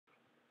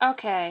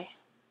Okay.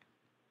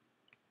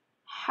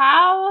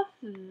 How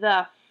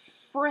the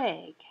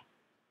frig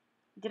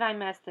did I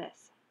miss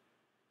this?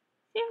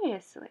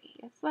 Seriously,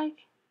 it's like...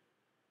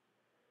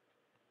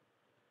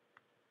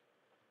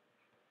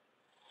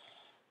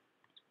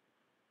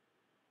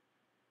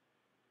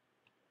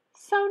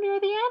 so near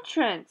the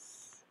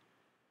entrance.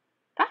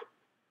 God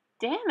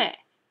damn it.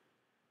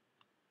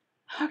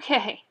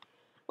 Okay.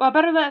 Well,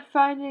 better let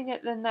finding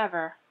it than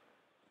never.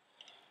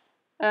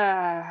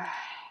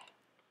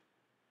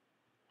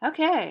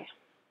 Okay.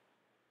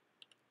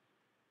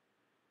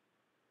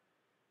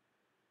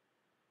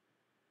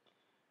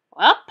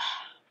 Well,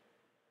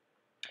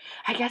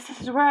 I guess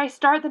this is where I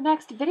start the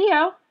next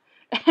video.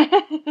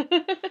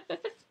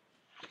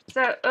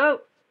 So,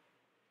 oh.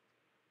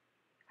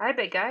 Hi,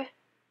 big guy.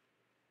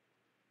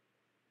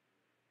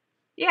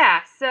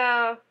 Yeah,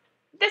 so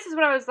this is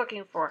what I was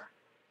looking for.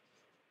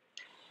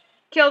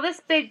 Kill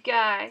this big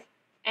guy,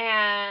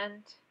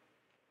 and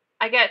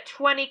I get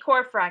 20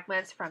 core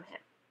fragments from him,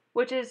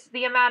 which is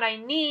the amount I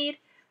need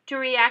to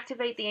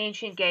reactivate the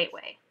ancient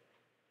gateway.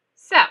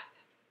 So,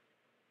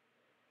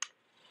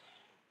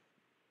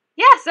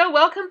 yeah, so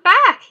welcome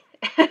back.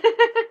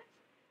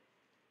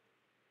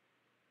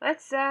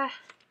 Let's,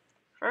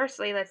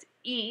 firstly, let's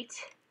eat.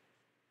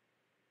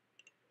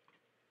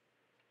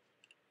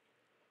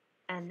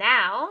 And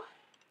now,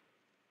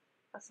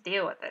 let's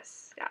deal with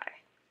this guy.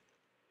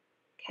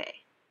 Okay.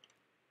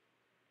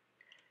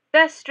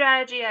 Best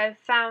strategy I've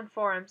found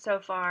for him so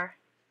far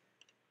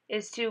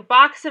is to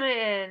box him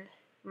in,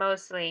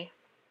 mostly.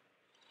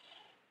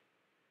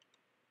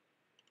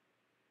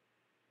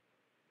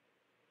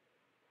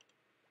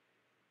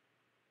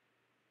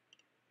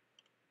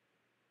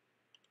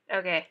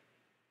 Okay.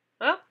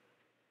 Well.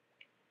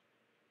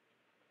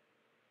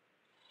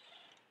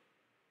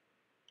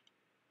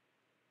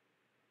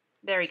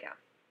 There we go.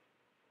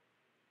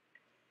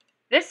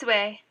 This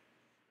way,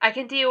 I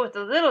can deal with the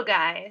little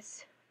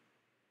guys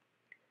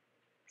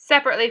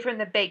separately from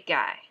the big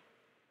guy.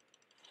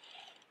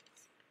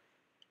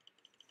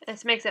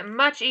 This makes it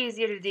much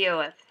easier to deal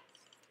with.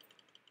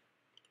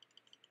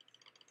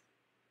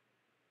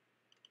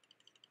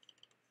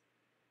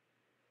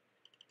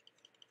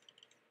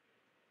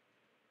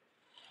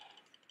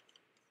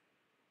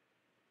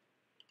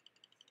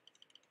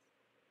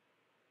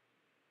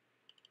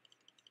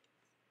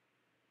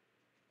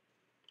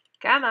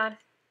 Come on.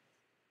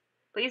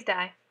 Please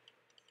die.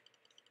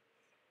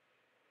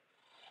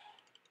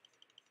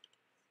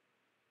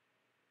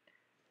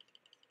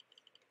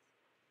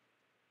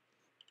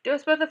 Do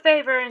us both a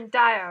favor and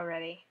die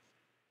already.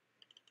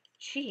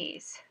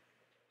 Jeez.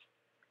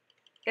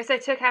 Guess I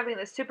took having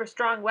the super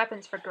strong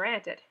weapons for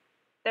granted.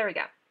 There we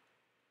go.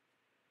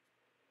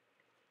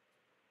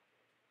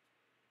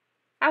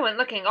 I went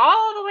looking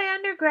all the way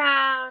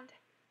underground,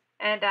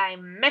 and I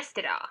missed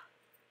it all.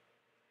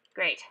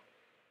 Great.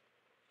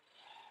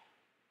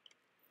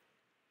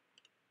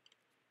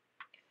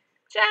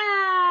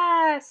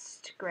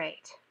 Just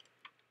great.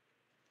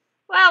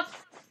 Well,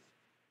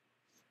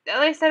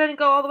 at least I didn't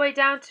go all the way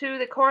down to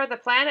the core of the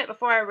planet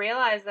before I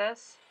realized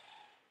this.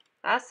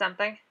 That's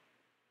something.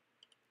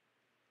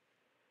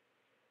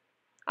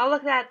 I'll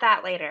look at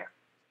that later.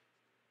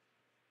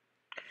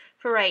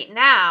 For right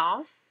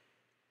now,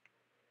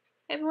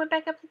 I even went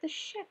back up to the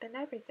ship and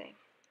everything.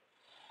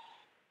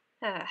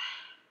 Alright.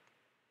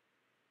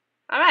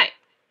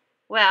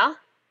 Well,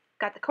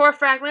 got the core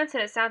fragments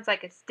and it sounds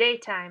like it's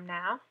daytime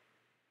now.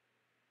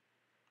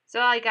 So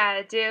all I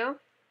gotta do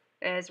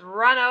is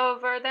run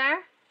over there,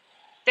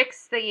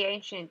 fix the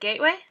ancient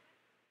gateway,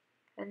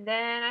 and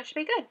then I should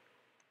be good.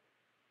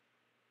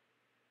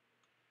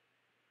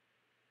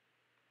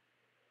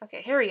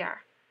 Okay, here we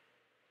are.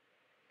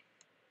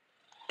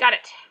 Got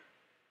it.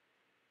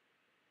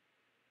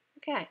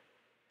 Okay.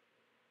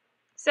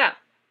 So,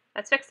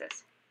 let's fix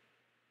this.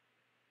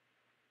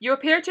 You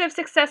appear to have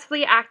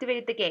successfully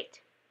activated the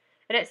gate,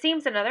 and it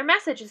seems another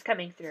message is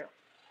coming through.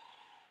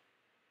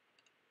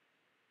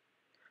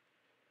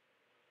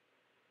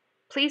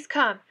 Please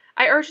come.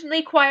 I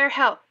urgently require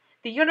help.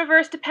 The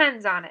universe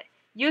depends on it.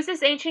 Use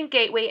this ancient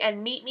gateway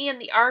and meet me in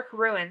the Ark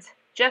ruins,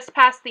 just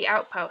past the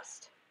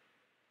outpost.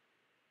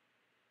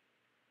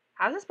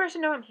 How does this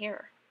person know I'm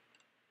here?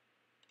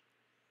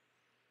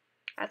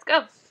 Let's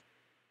go.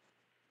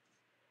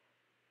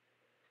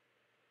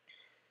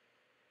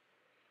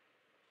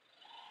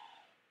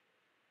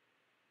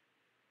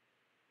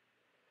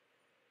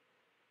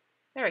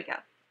 There we go.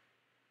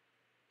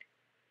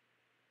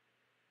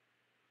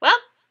 Well,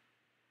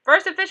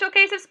 first official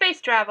case of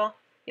space travel,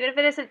 even if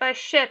it isn't by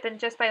ship and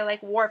just by,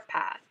 like, warp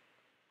pad.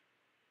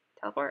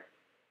 Teleport?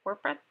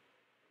 Warp pad?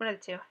 One of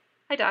the two.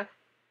 Hi, dog.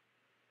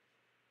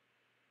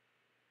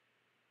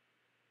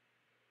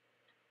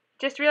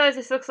 Just realized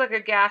this looks like a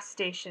gas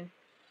station.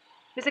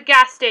 There's a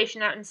gas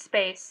station out in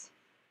space.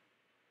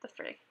 The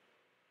frig.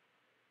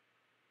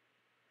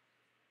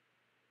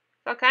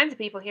 All kinds of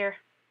people here.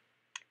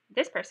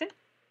 This person.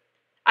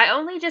 I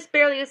only just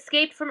barely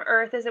escaped from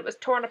Earth as it was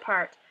torn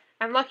apart.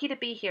 I'm lucky to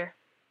be here.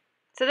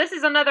 So this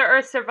is another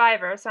Earth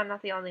survivor, so I'm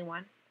not the only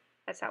one.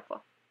 That's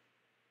helpful.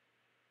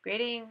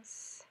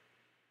 Greetings.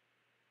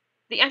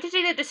 The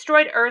entity that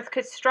destroyed Earth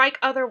could strike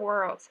other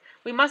worlds.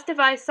 We must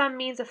devise some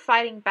means of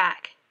fighting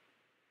back.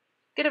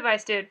 Good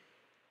advice, dude.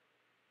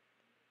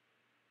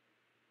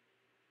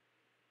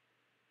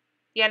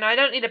 Yeah, no, I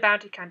don't need a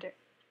bounty hunter.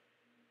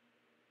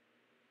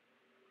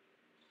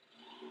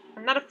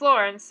 I'm not a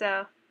Florin,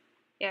 so...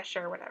 yeah,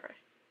 sure, whatever.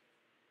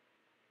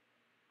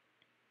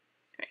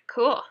 Alright,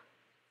 cool.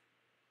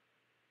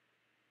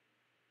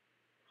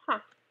 Huh.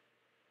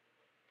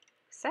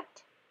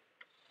 Accept?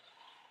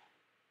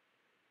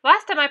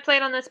 Last time I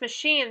played on this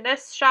machine,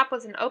 this shop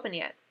wasn't open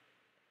yet.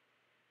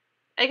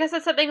 I guess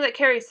that's something that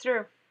carries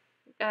through,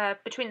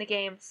 between the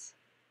games.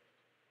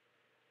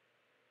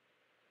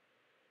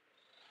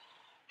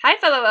 Hi,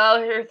 fellow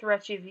Earth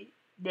refugee.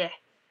 Bleh.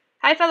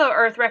 Hi, fellow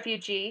Earth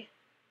refugee.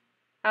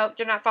 Oh,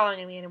 you're not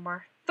following me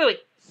anymore. Phooey.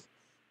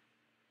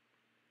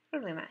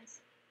 Really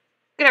nice.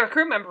 You can have a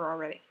crew member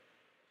already.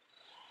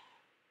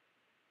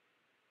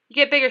 You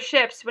get bigger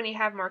ships when you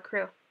have more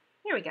crew.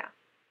 Here we go.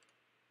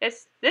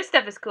 This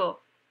stuff is cool.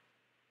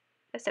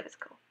 This stuff is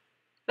cool.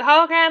 The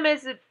hologram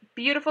is a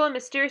beautiful and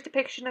mysterious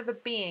depiction of a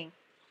being.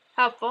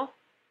 Helpful.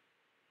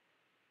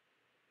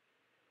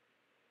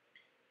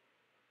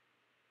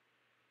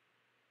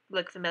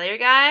 Look familiar,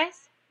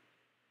 guys?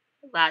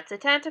 Lots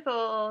of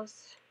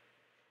tentacles.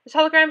 This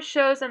hologram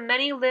shows a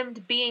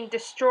many-limbed being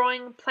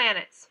destroying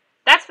planets.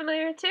 That's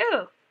familiar,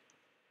 too.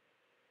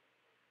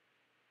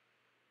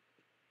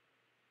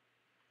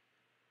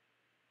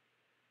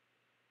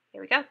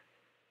 Here we go.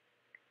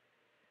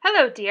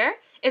 Hello, dear.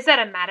 Is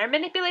that a matter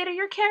manipulator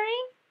you're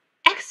carrying?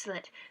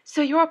 Excellent.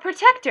 So you're a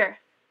protector.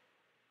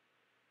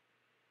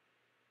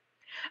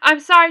 I'm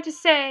sorry to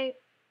say,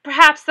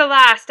 perhaps the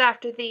last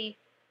after the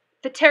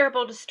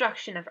terrible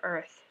destruction of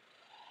Earth.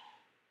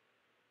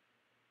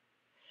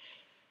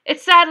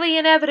 It's sadly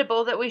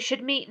inevitable that we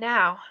should meet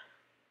now.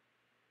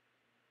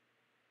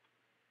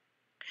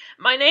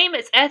 My name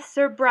is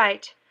Sir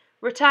Bright,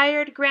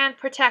 retired Grand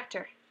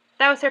Protector.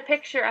 That was her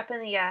picture up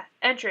in the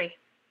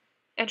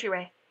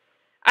entryway.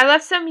 I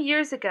left some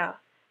years ago.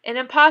 An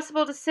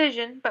impossible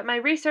decision, but my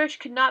research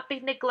could not be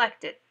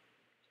neglected.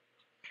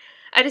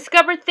 I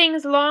discovered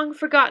things long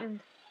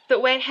forgotten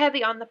that weigh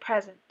heavy on the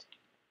present.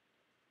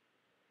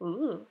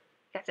 Ooh,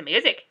 got some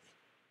music.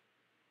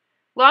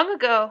 Long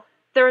ago,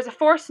 there was a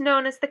force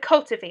known as the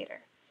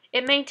Cultivator.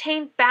 It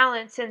maintained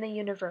balance in the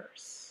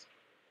universe.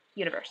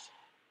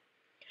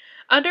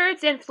 Under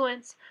its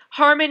influence,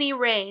 harmony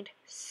reigned.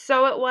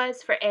 So it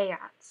was for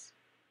aeons.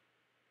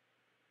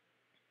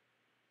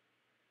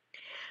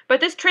 But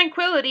this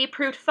tranquility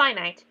proved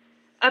finite.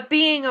 A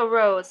being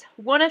arose,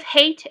 one of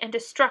hate and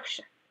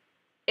destruction.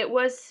 It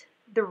was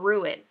the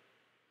Ruin.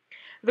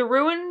 The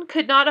Ruin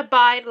could not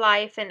abide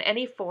life in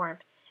any form,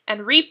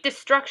 and reaped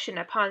destruction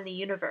upon the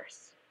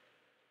universe.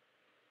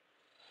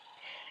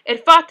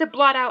 It fought to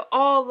blot out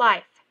all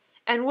life,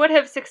 and would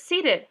have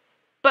succeeded,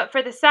 but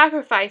for the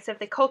sacrifice of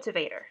the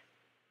Cultivator.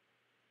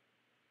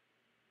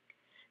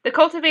 The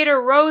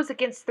Cultivator rose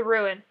against the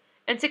Ruin,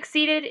 and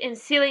succeeded in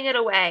sealing it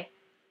away.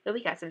 Oh,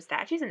 we got some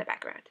statues in the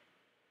background.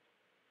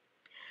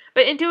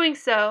 But in doing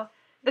so,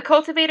 the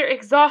Cultivator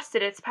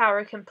exhausted its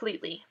power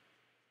completely.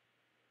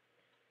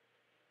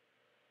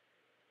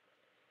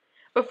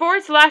 Before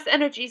its last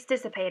energies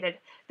dissipated,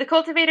 the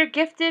Cultivator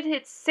gifted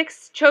its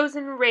 6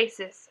 chosen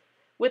races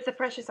with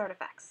precious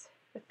artifacts.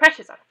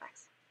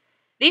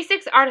 These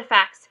 6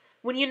 artifacts,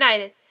 when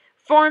united,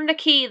 form the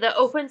key that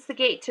opens the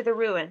gate to the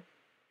Ruin.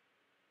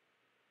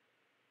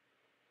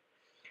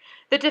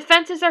 The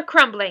defenses are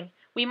crumbling.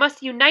 We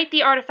must unite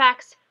the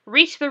artifacts,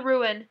 reach the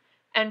Ruin,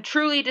 and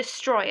truly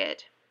destroy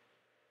it.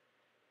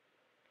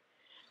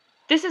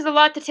 This is a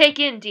lot to take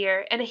in,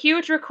 dear, and a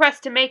huge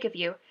request to make of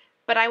you,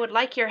 but I would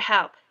like your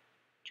help.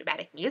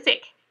 Dramatic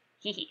music.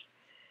 Hee.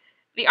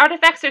 The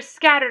artifacts are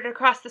scattered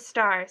across the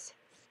stars.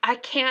 I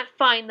can't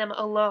find them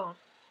alone.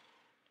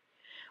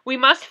 We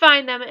must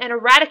find them and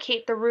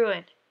eradicate the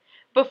Ruin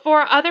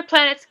before other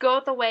planets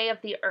go the way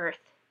of the Earth.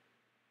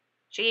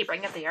 Gee,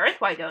 bring up the Earth,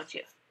 why don't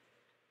you?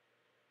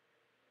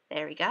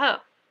 There we go.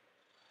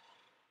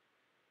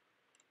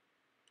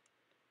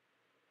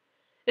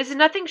 This is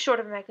nothing short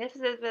of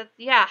magnificent, but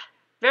yeah,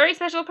 very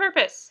special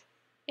purpose.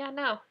 Yeah,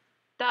 no.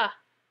 Duh.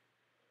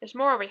 There's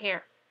more over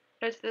here.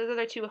 There's those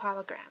other 2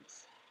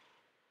 holograms.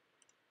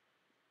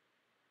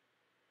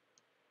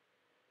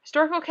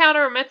 Historical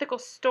counter or mythical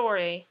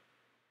story?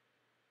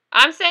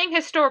 I'm saying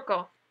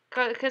historical,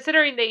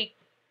 considering the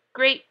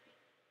great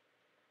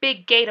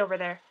big gate over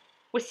there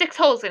with 6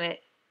 holes in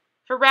it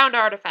for round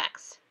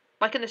artifacts,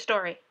 like in the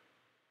story.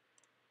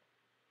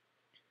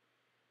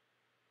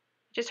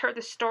 Just heard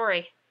the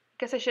story.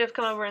 Guess I should have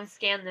come over and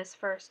scanned this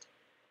first.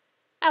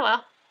 Oh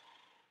well.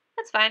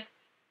 That's fine.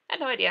 I had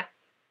no idea.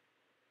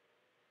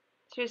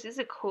 Seriously, this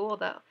is cool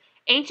though.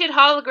 Ancient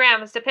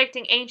holograms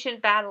depicting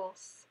ancient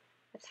battles.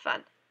 That's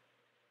fun.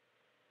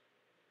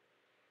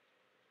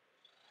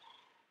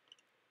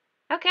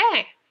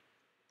 Okay.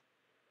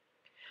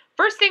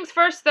 First things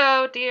first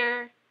though,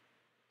 dear.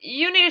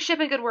 You need a ship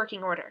in good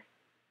working order.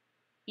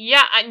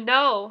 Yeah, I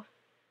know.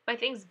 My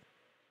thing's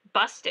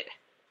busted.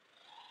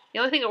 The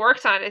only thing it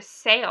works on is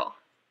sail.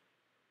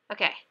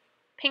 Okay.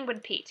 Penguin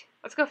Pete.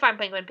 Let's go find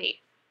Penguin Pete.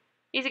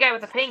 He's the guy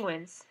with the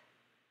penguins.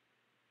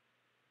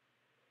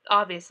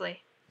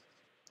 Obviously.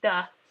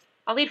 Duh.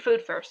 I'll need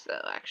food first,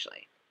 though,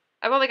 actually.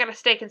 I've only got a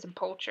steak and some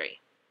poultry.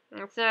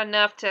 It's not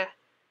enough to...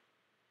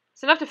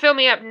 It's enough to fill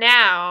me up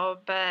now,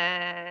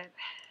 but...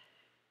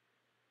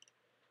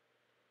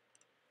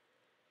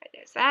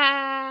 There's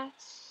that.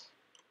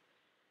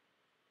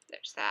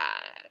 There's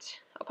that.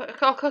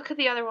 I'll cook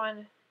the other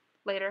one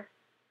later.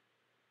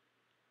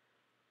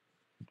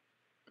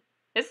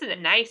 This is a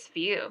nice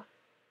view.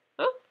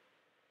 Oh,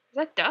 is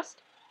that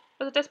dust?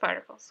 Those are dust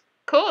particles.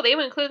 Cool, they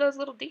even include those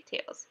little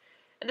details.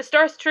 And the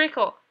stars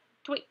twinkle.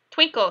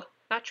 Twinkle,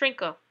 not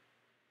trinkle.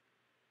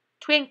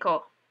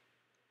 Twinkle.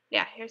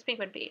 Yeah, here's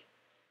Penguin Pete.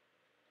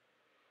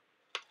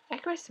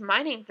 Icarus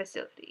Mining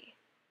Facility.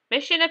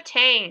 Mission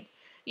obtained.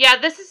 Yeah,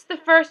 this is the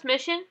first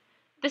mission.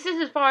 This is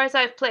as far as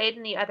I've played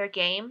in the other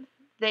game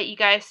that you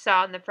guys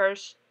saw in the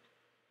first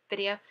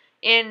video.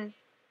 At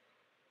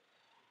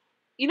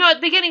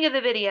the beginning of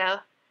the video,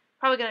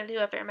 probably going to do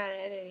a fair amount of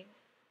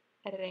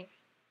editing.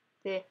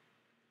 Yeah.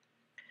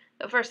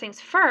 So first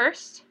things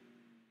first.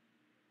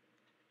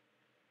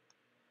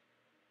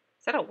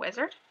 Is that a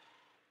wizard?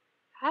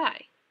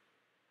 Hi.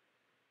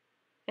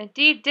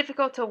 Indeed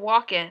difficult to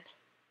walk in.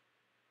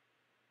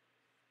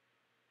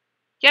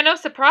 Yeah, no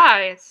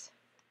surprise.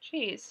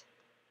 Jeez.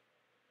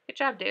 Good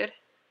job, dude.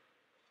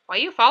 Why are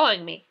you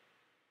following me?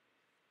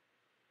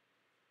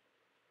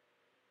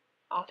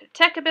 Altered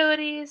tech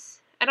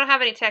abilities. I don't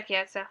have any tech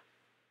yet, so... I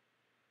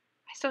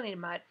still need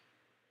mud.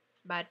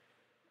 Mud.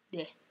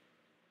 Yeah.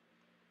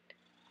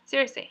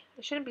 Seriously,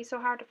 it shouldn't be so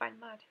hard to find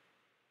mud.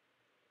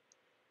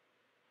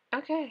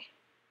 Okay.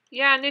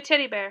 Yeah, new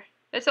teddy bear.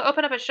 This will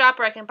open up a shop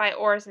where I can buy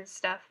ores and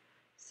stuff.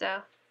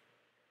 So...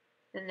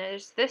 Then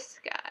there's this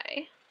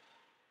guy.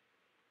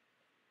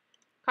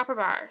 Copper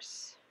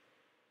bars.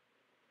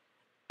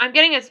 I'm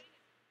getting his...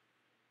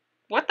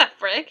 What the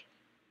frig?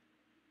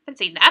 Haven't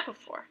seen that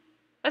before.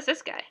 What's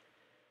this guy?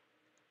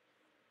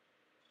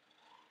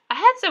 I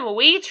had some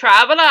wee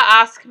traveler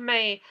ask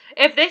me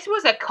if this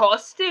was a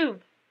costume.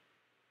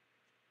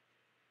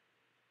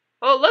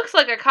 Well, it looks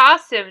like a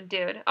costume,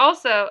 dude.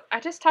 Also,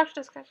 I just talked to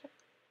this guy. I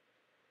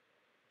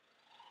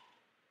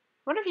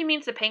wonder if he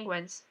means the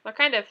penguins. They're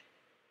kind of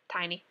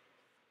tiny.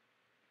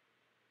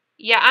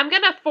 Yeah, I'm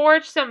gonna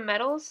forge some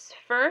metals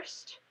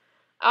first.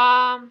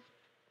 Yeah,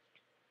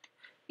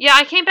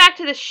 I came back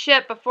to the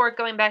ship before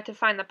going back to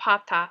find the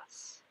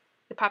Pop-Tots.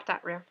 The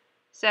Pop-Tot room.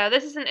 So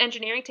this is an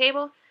engineering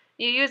table.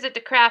 You use it to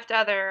craft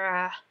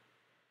other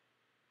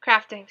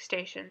crafting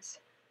stations.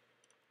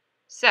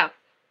 So.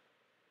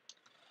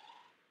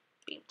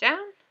 Beam down.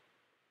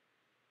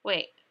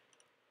 Wait.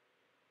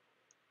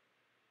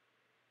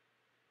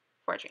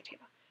 Forging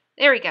table.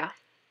 There we go.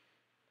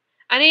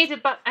 I need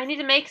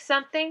to make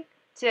something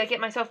to get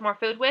myself more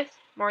food with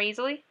more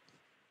easily.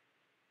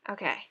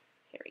 Okay,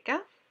 here we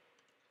go.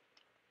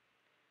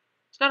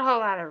 There's not a whole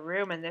lot of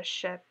room in this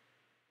ship.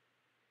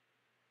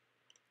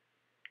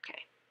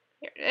 Okay,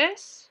 here it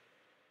is.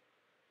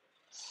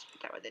 Let's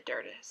put that where the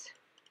dirt is.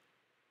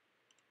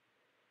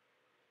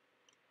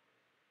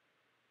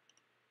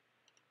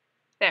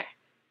 There.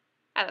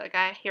 Hello,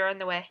 guy. You're on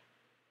the way.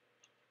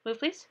 Move,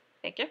 please.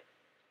 Thank you.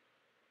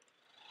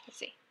 Let's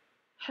see.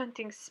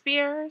 Hunting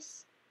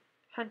spears.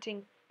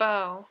 Hunting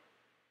bow.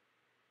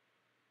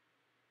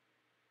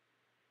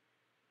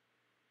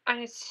 I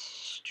need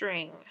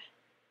string.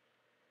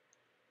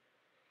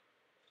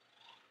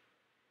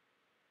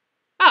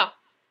 Oh,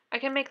 I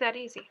can make that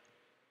easy.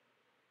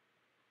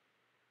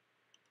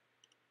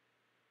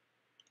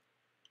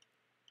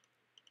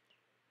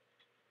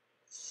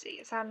 Let's see,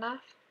 is that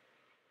enough?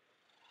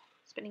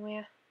 Spinning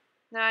wheel.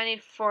 No, I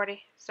need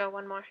 40, so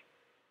one more.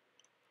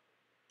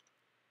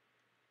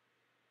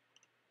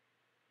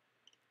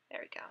 There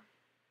we go.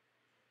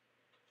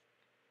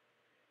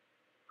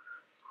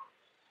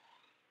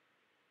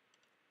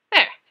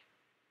 There.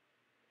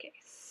 Okay,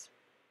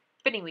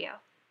 spinning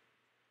wheel.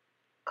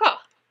 Cool.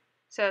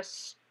 So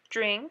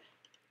string.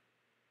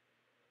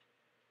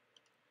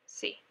 Let's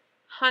see.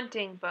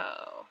 Hunting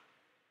bow.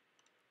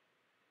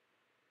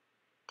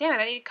 Damn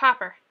it, I need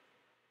copper.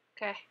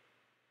 Okay.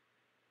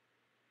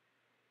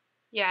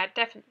 Yeah, I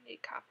definitely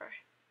need copper.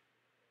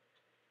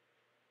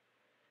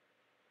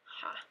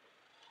 Huh.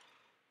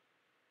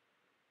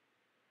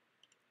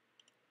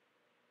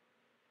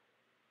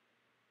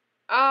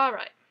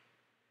 Alright.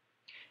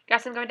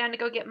 Guess I'm going down to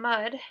go get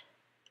mud.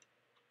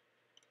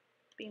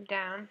 Beam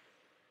down.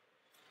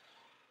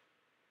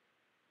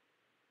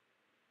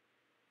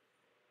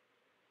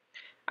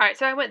 Alright,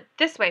 so I went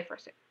this way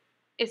first.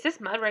 Is this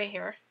mud right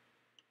here?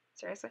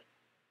 Seriously?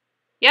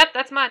 Yep,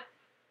 that's mud.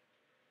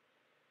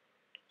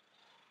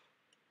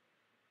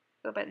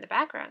 A little bit in the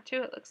background,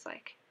 too, it looks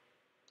like.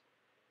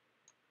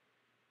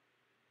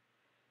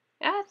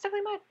 Yeah, it's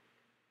definitely mud.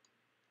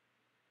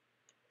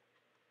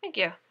 Thank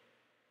you.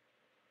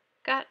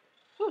 Got,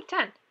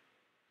 10.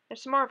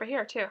 There's some more over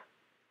here, too.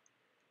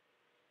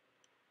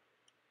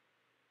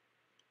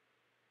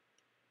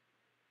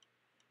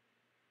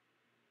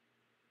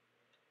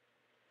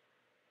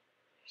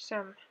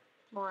 some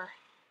more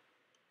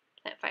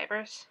plant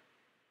fibers.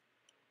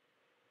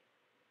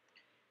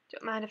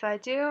 Don't mind if I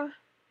do.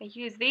 I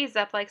use these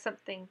up like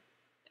something.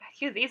 I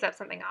use these up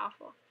something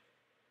awful.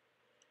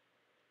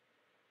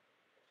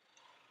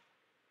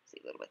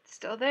 See a little bit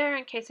still there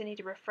in case I need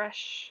to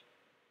refresh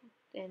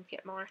and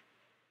get more.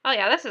 Oh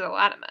yeah, this is a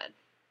lot of mud.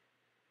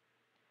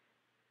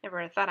 Never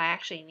would have thought I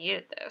actually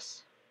needed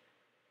this.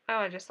 Oh,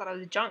 I just thought it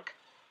was junk.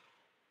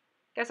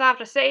 Guess I'll have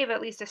to save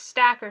at least a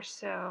stack or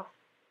so.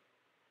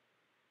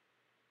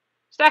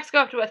 Stacks go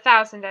up to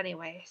 1,000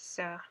 anyway,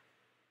 so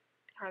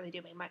hardly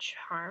do me much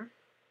harm.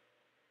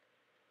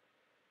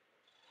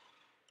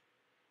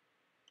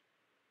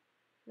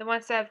 Then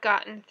once I've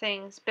gotten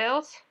things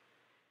built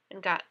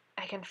and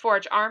I can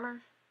forge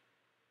armor,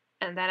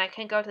 and then I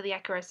can go to the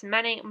Icarus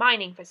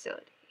mining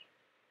facility.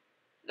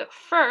 But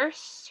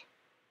first,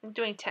 I'm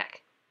doing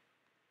tech.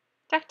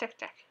 Tech.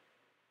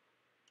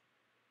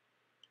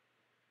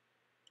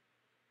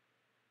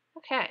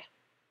 Okay.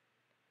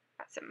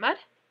 Got some mud.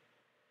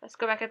 Let's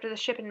go back up to the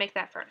ship and make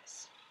that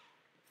furnace.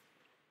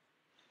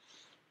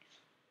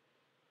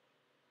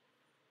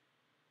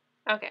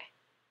 Okay.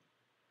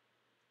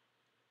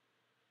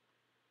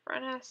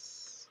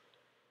 Furnace.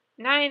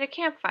 Now I need a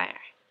campfire.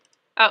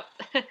 Oh.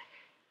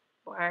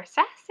 More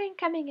assassin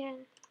coming in.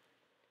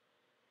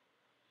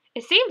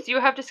 It seems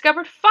you have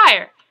discovered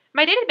fire.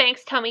 My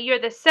databanks tell me you're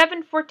the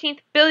 7/14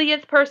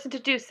 billionth person to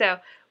do so.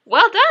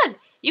 Well done!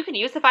 You can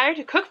use the fire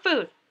to cook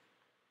food.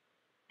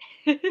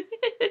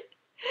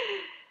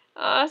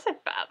 Oh, it's so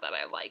bad that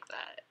I like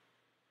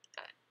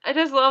that. I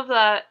just love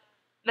that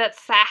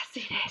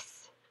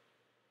sassiness.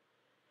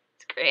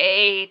 It's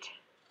great.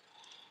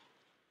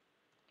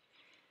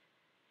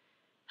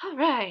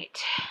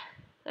 Alright.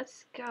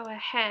 Let's go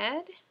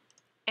ahead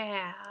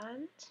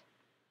and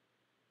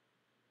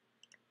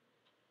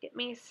get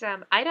me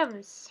some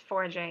items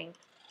forging.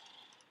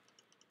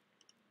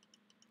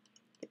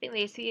 I think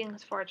these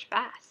things forge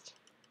fast.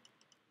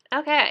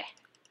 Okay.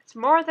 It's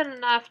more than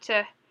enough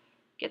to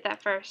get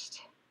that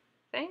first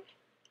thing.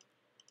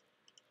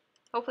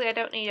 Hopefully I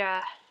don't need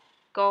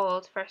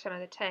gold for some of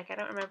the tech. I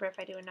don't remember if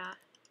I do or not. I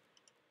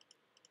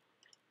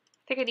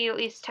think I need at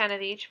least 10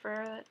 of each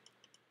for it.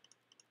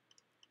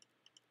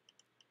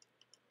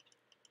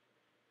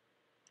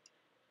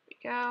 Here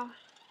we go.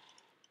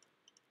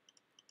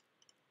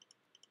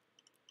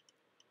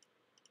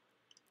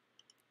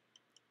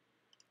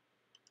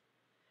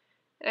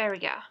 There we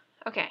go.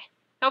 Okay.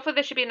 Hopefully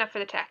this should be enough for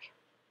the tech.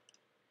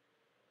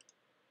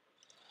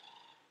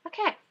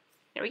 Okay.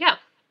 There we go.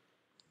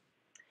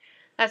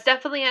 That's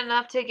definitely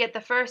enough to get the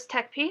first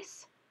tech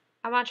piece.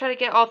 I want to try to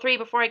get all 3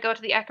 before I go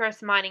to the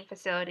Icarus mining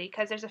facility,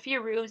 because there's a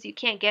few rooms you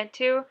can't get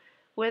to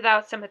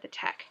without some of the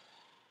tech.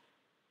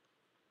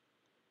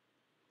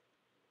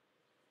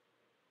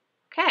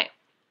 Okay.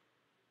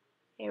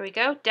 Here we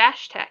go.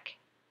 Dash tech.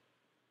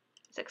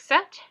 Let's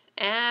accept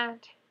and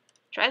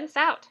try this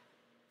out.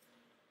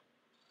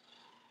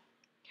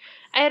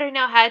 I already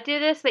know how to do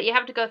this, but you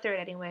have to go through it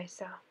anyway,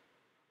 so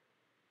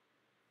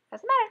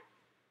doesn't matter.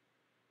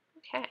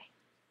 Okay.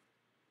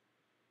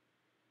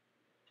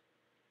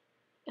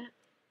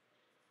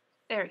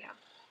 There we go.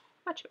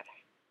 Much better.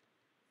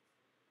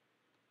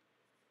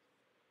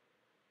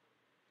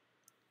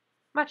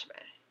 Much better.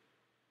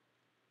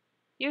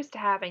 Used to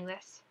having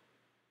this.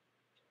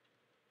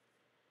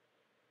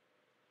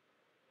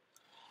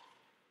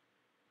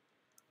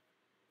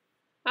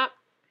 Oh.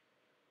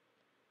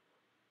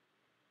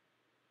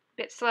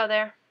 Bit slow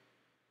there.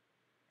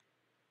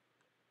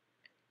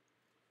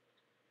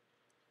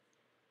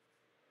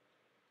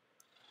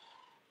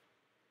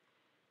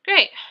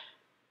 Great.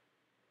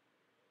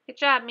 Good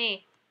job,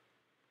 me.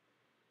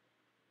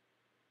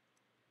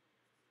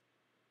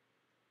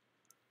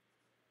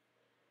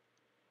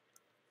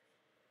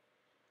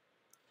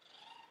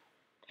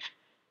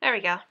 There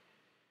we go.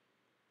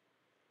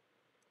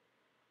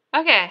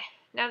 Okay,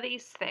 now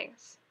these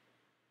things.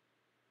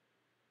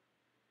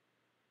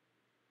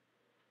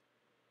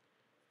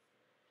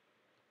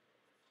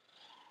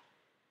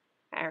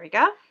 There we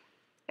go.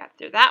 Got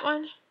through that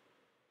one.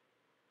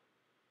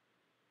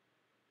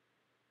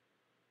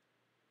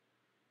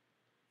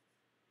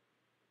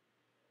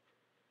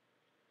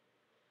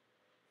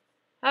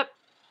 Up.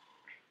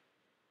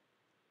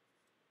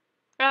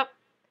 Up.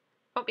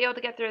 Won't be able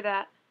to get through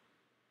that.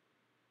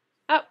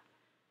 Oh,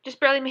 just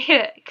barely made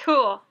it.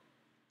 Cool.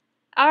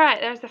 Alright,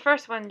 there's the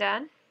first one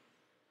done.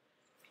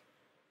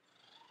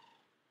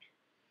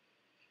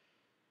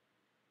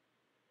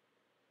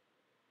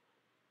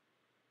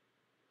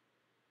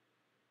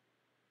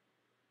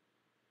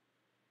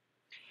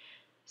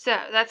 So,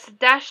 that's the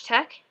dash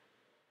tech.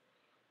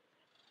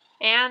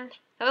 And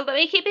he'll let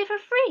me keep it for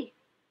free.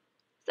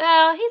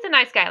 So, he's a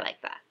nice guy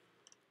like that.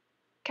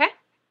 Okay.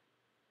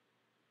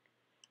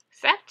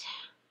 Accept.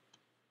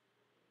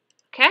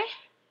 Okay.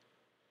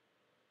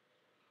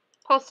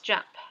 Pulse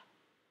jump.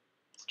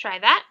 Let's try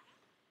that.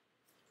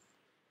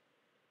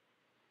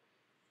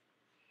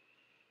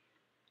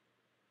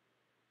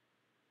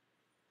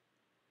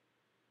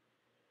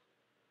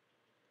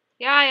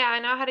 Yeah, I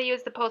know how to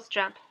use the pulse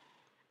jump.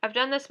 I've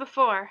done this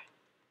before.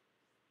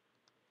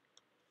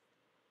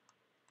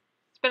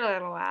 It's been a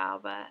little while,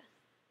 but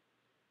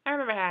I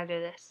remember how to do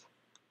this.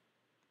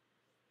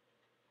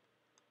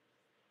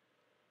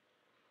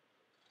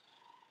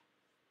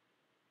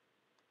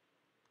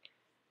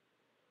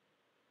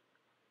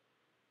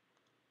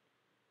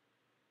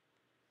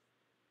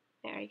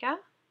 There you go.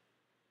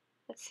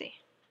 Let's see.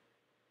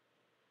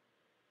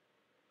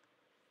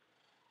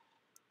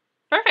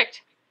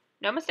 Perfect.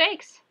 No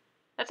mistakes.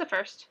 That's a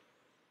first.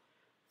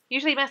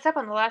 Usually mess up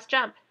on the last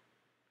jump.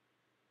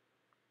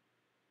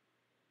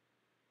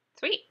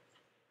 Sweet.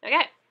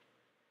 Okay.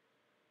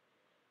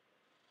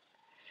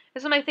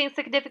 This will make things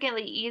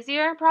significantly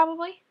easier,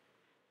 probably,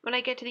 when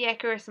I get to the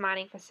Icarus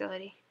mining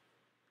facility.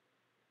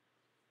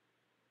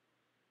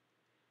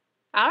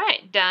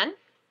 Alright, done.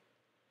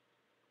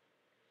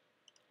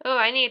 Oh,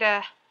 I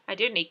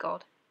do need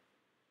gold.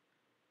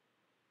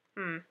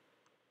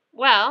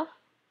 Well,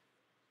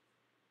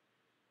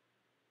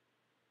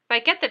 if I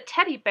get the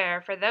teddy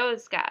bear for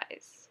those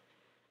guys,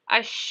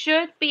 I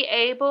should be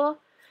able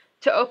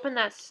to open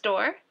that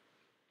store,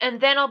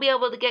 and then I'll be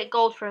able to get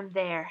gold from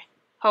there,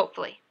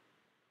 hopefully.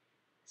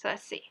 So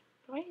let's see.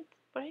 What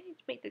do I need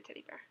to make the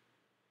teddy bear?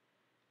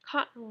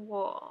 Cotton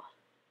wool.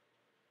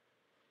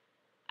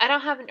 I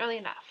don't have nearly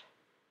enough.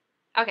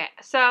 Okay,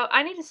 so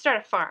I need to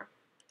start a farm.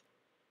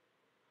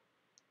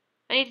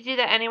 I need to do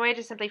that anyway,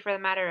 just simply for the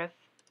matter of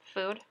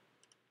food.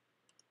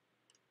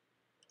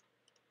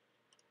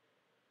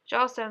 Which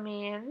also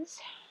means...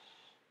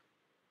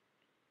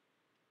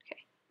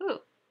 Okay, ooh.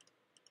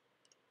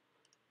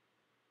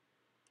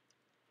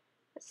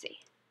 Let's see.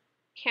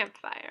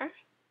 Campfire.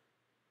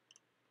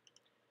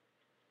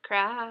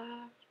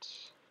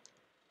 Craft.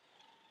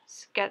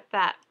 Let's get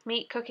that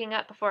meat cooking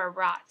up before it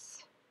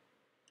rots.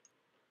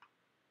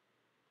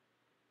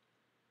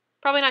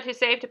 Probably not too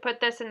safe to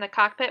put this in the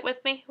cockpit with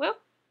me. Whoop.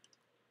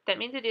 Didn't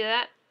mean to do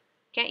that.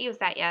 Can't use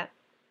that yet.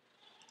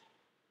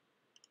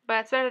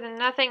 But it's better than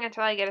nothing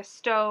until I get a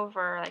stove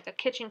or like a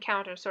kitchen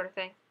counter sort of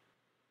thing.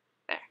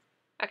 There.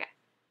 Okay.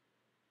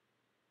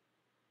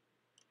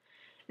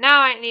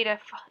 Now I need a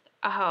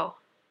hoe.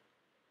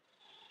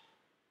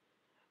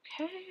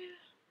 Okay.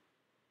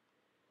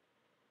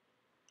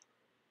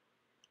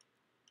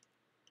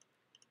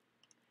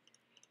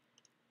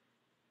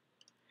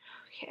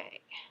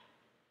 Okay.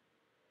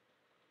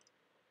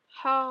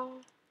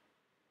 Hoe.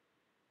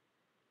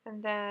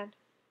 And then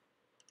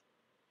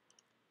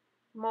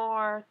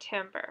more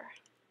timber.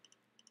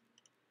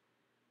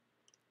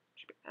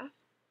 Should be enough.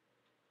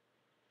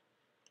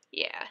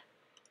 Yeah.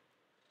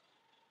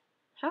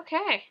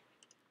 Okay.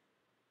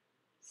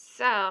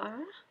 So,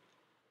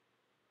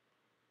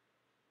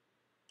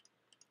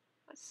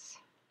 let's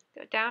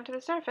go down to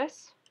the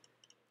surface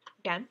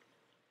again.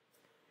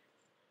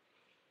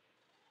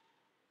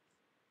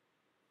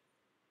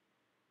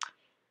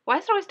 Why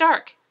is it always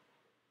dark?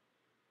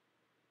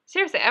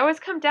 Seriously, I always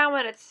come down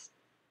when it's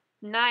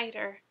night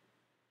or...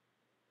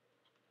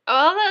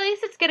 Oh, well, at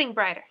least it's getting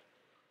brighter.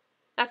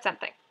 That's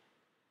something.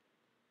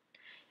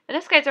 And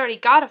this guy's already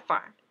got a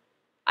farm.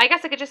 I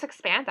guess I could just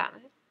expand on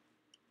it.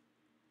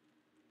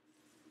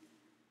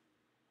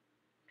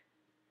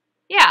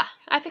 Yeah,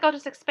 I think I'll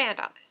just expand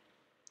on it.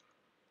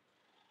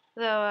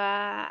 Though,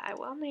 I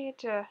will need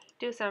to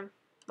do some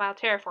mild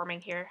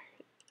terraforming here.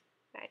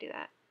 Can I do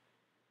that?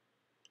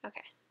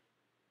 Okay.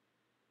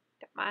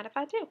 Don't mind if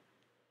I do.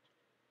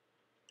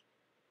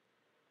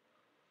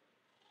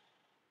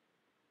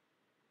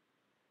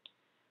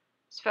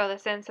 Just fill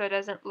this in so it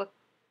doesn't look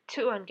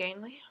too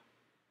ungainly.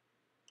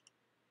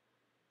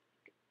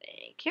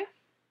 Thank you.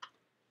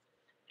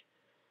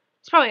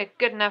 It's probably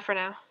good enough for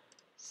now.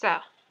 So.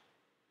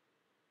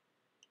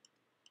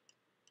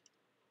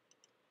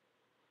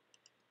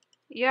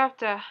 You have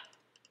to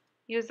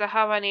use the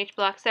hoe on each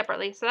block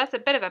separately, so that's a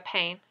bit of a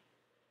pain.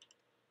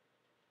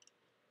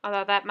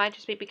 Although that might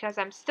just be because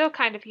I'm still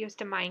kind of used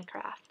to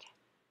Minecraft.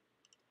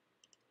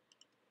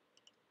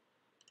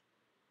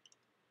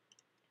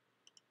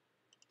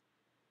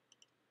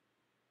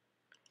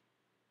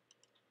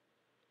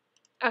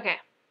 Okay,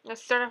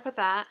 let's start off with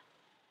that.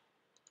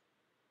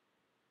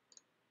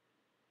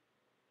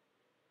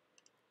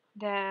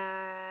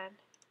 Then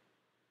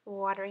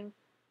watering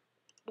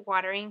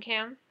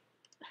can.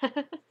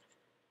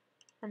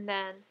 And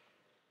then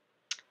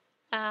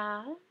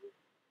I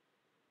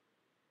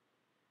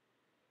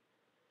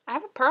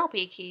have a pearl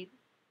pea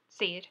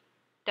seed.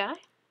 Did I?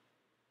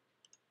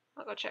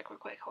 I'll go check real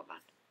quick. Hold on.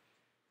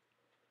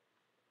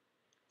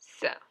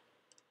 So,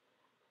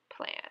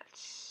 plant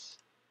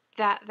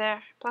that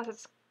there. Plus,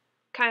 it's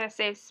kind of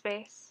saves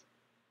space.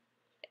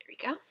 There we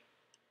go.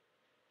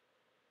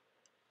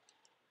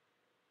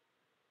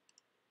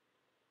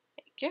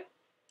 Thank you.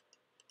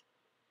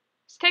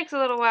 This takes a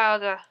little while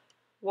to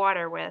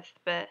water with,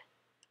 but it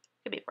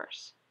could be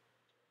worse.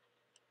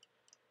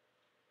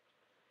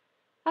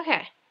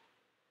 Okay.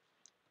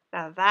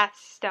 Now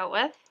that's dealt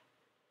with.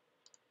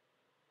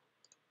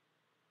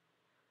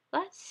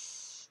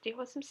 Let's deal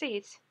with some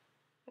seeds.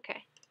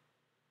 Okay.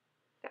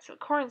 Got some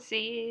corn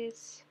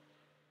seeds.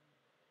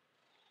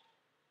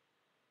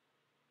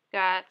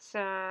 Got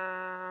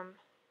some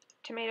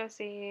tomato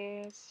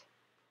seeds,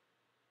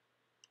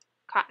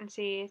 cotton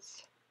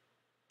seeds.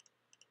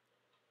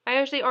 I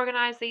usually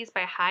organize these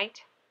by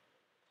height.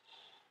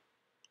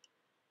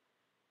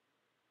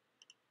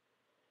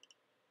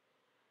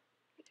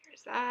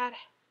 There's that.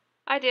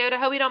 I did. I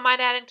hope you don't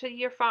mind adding to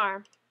your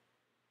farm.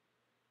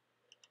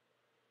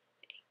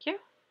 Thank you.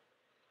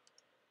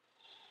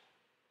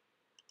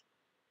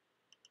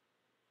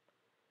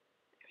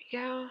 There we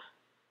go.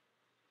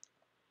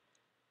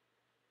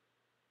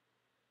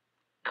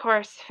 Of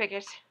course,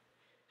 figures.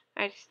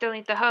 I still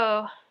need the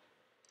hoe.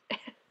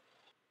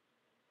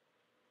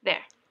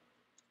 There.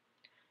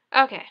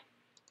 Okay.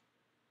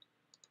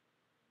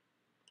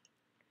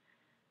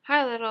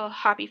 Hi, little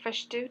hoppy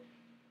fish dude.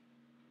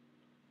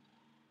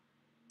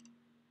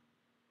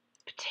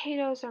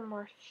 Potatoes are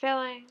more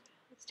filling.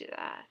 Let's do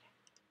that.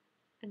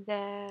 And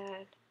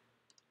then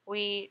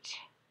wheat.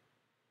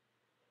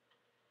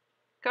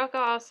 Cocoa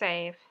I'll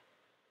save.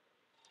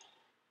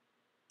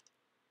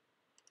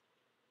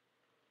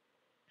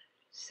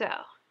 So,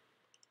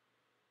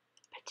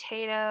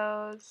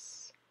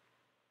 potatoes,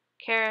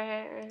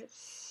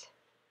 carrots,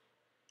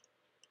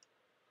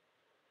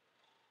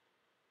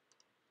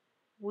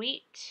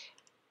 wheat,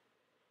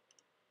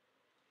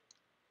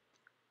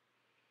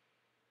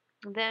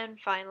 and then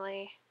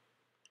finally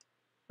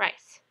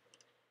rice.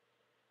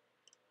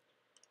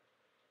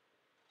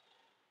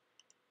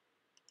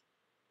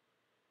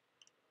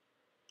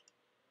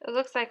 It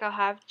looks like I'll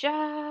have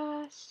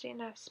just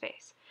enough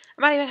space.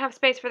 I might even have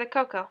space for the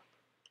cocoa.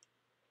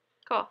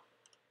 Cool.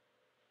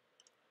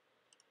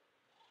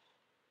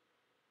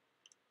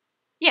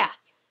 Yeah,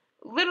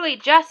 literally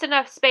just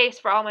enough space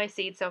for all my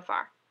seeds so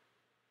far.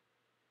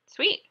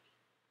 Sweet.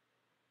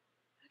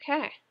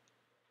 Okay.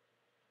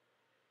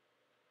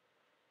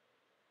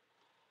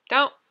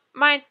 Don't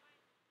mind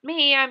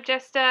me, I'm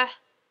just,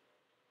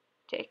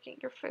 taking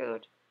your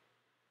food.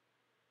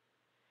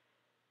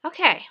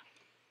 Okay.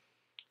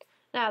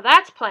 Now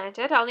that's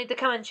planted. I'll need to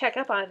come and check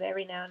up on it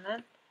every now and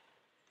then.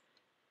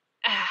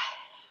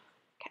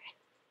 Okay.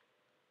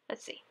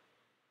 Let's see.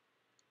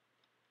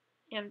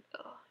 And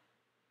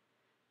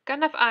got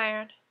enough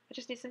iron. I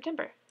just need some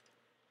timber.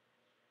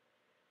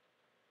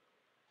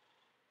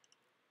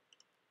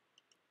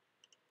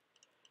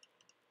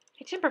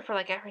 Need timber for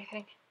like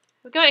everything.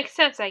 It would make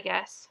sense, I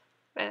guess.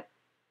 But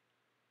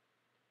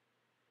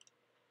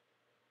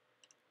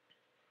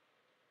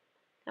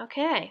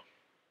okay.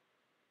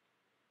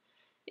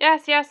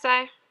 Yes,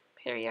 I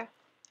hear you.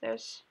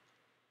 There's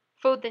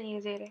food that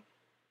he's eating.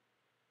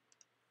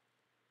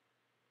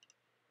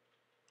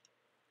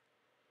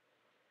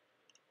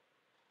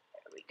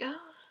 There we go.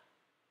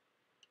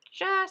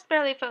 Just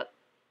barely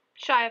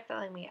shy of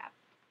filling me up.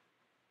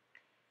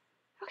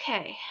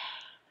 Okay.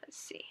 Let's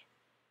see.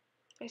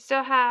 I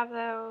still have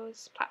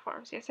those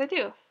platforms. Yes, I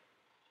do.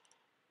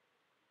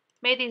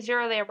 Made these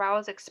earlier while I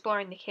was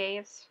exploring the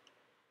caves.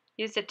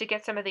 Used it to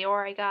get some of the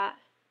ore I got.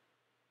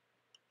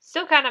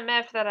 Still kind of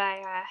miffed that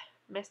I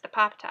missed the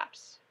pop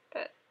tops,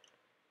 but at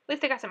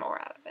least I got some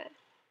ore out of it.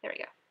 There we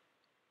go.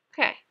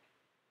 Okay.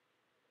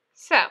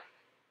 So.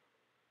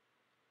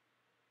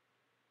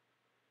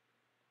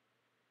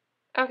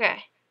 Okay.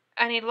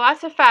 I need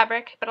lots of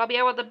fabric, but I'll be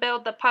able to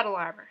build the puddle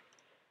armor.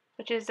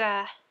 Which is,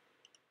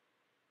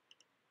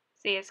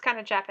 see, it's kind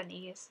of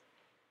Japanese.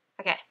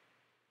 Okay.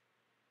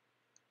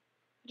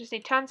 I just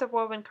need tons of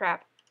woven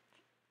crap.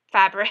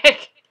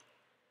 Fabric.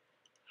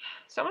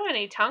 So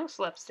many tongue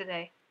slips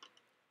today.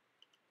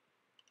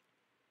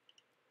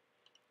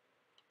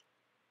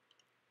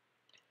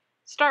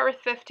 Start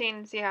with 15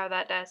 and see how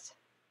that does.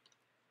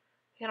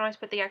 You can always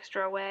put the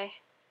extra away.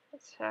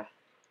 Let's,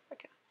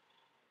 okay.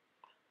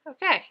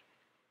 Okay.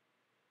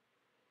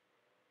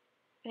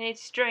 I need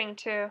string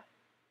too.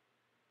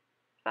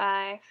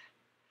 5,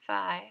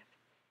 5.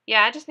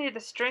 Yeah, I just need the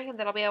string and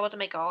then I'll be able to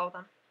make all of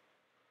them.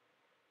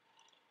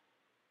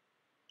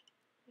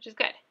 Which is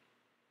good.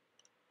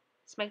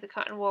 Let's make the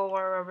cotton wool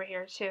war over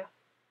here too.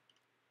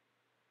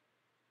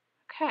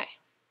 Okay.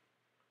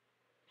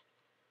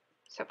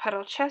 So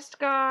petal chest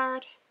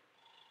guard.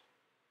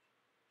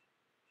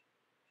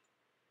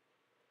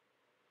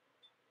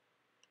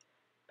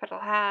 Petal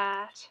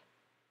hat.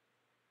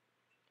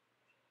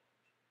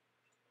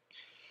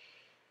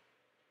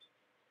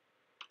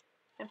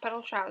 And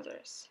petal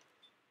trousers.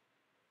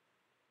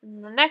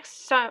 And the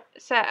next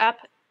set up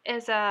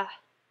is the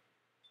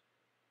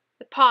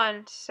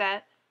pond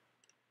set.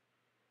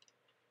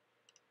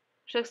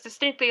 Which looks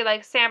distinctly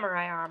like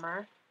samurai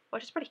armor.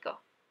 Which is pretty cool.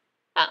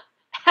 Oh.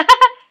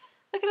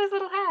 Look at his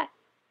little hat.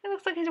 It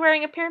looks like he's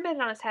wearing a pyramid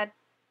on his head.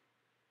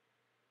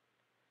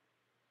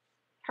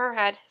 Her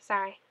head,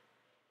 sorry.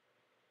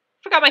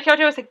 Forgot my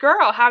character was a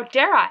girl. How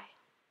dare I?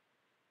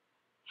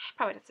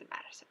 Probably doesn't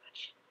matter so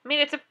much. I mean,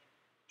 it's a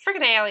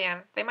freaking alien.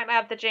 They might not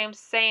have the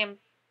same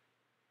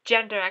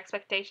gender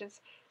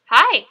expectations.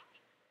 Hi!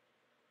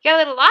 You got a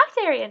little loft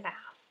area now.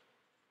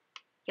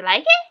 You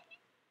like it?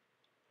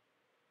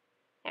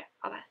 Here,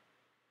 hold on.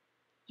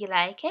 You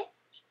like it?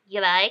 You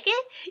like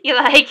it? You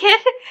like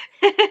it?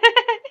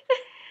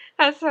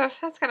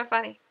 That's kind of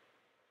funny.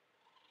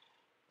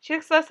 She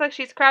looks less like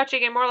she's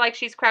crouching and more like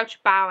she's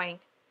crouch bowing.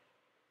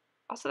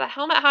 Also, the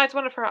helmet hides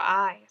one of her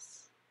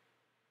eyes.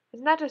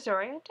 Isn't that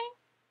disorienting?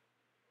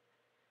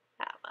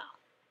 Ah, well.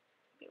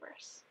 Be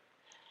worse.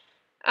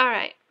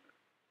 Alright.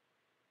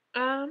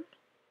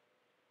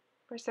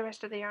 Where's the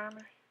rest of the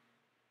armor?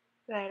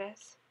 There it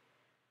is.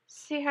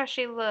 See how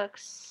she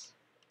looks.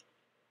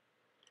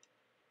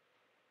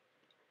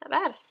 Not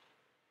bad.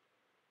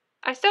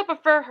 I still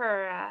prefer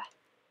her,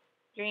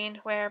 green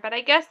wear, but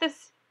I guess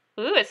this...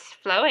 Ooh, it's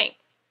flowing.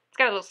 It's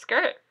got a little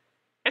skirt.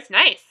 It's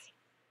nice.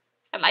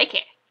 I like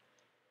it.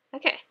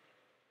 Okay.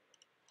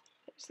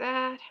 There's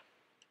that.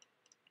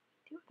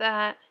 Do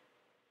that.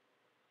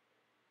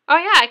 Oh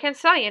yeah, I can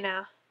sell you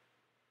now.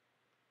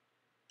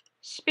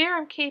 Spear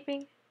I'm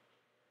keeping.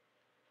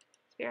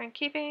 Spear I'm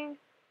keeping.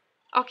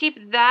 I'll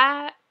keep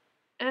that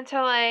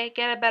until I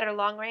get a better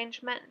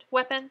long-range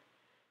weapon.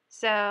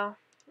 So,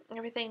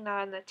 everything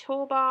not in the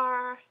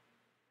toolbar.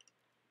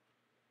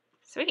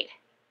 Sweet.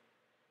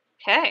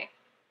 Okay.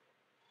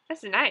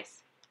 This is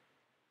nice.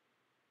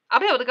 I'll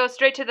be able to go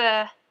straight to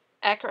the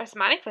Icarus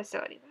mining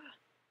facility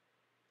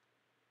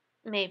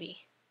now. Maybe.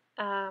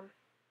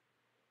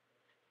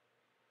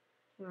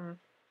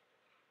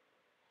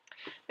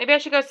 Maybe I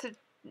should go to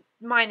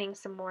mining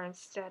some more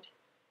instead.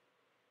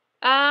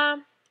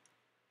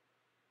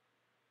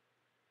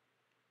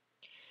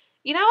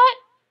 You know what?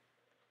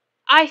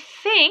 I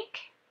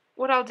think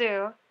what I'll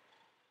do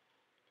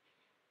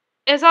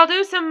is I'll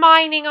do some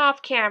mining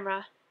off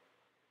camera.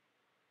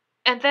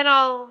 And then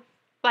I'll,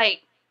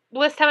 like,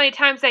 list how many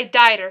times I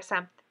died or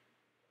something.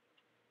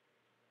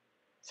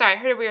 Sorry, I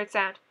heard a weird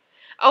sound.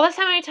 I'll list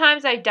how many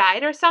times I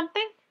died or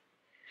something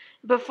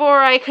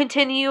before I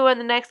continue in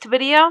the next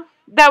video.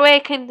 That way I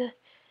can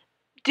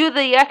do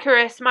the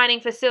Icarus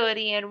mining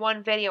facility in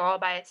one video all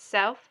by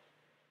itself.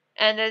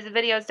 And as the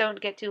videos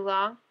don't get too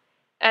long,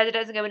 as it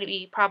doesn't going to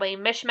be probably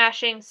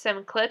mishmashing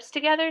some clips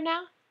together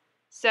now.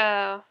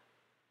 So,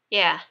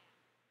 yeah.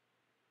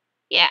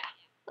 Yeah,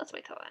 let's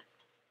wait till then.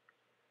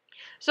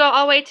 So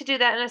I'll wait to do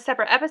that in a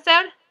separate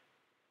episode.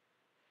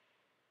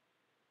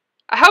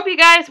 I hope you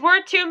guys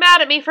weren't too mad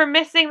at me for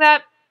missing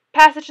that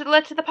passage that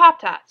led to the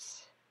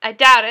Pop-Tarts. I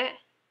doubt it,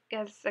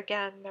 because,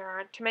 again, there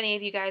aren't too many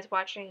of you guys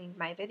watching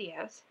my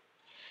videos.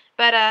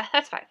 But,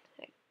 that's fine.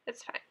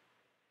 It's fine.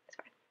 It's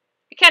fine.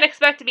 You can't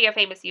expect to be a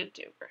famous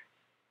YouTuber.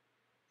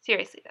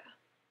 Seriously, though.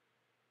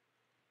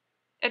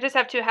 I just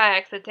have too high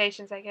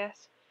expectations, I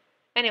guess.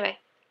 Anyway,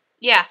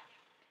 yeah.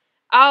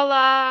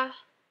 I'll,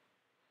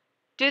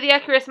 do the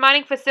Icarus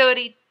mining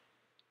facility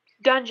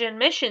dungeon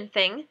mission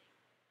thing.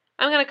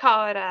 I'm gonna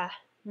call it a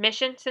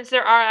mission, since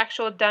there are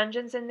actual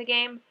dungeons in the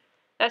game.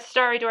 That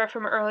starry door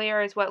from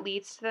earlier is what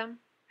leads to them,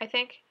 I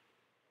think.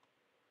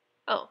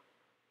 Oh.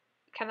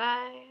 Can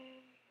I...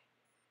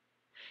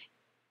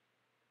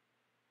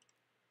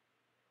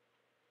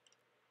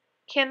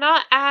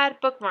 Cannot add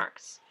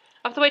bookmarks.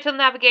 I'll have to wait till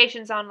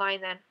navigation's online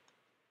then.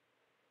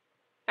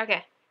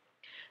 Okay.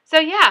 So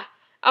yeah,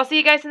 I'll see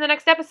you guys in the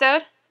next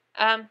episode.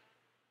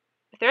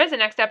 If there is a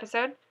next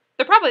episode,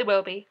 there probably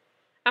will be.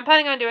 I'm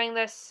planning on doing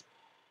this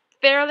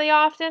fairly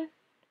often,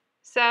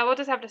 so we'll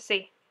just have to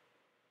see.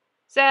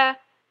 So,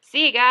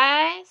 see you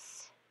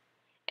guys,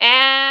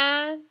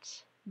 and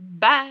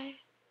bye.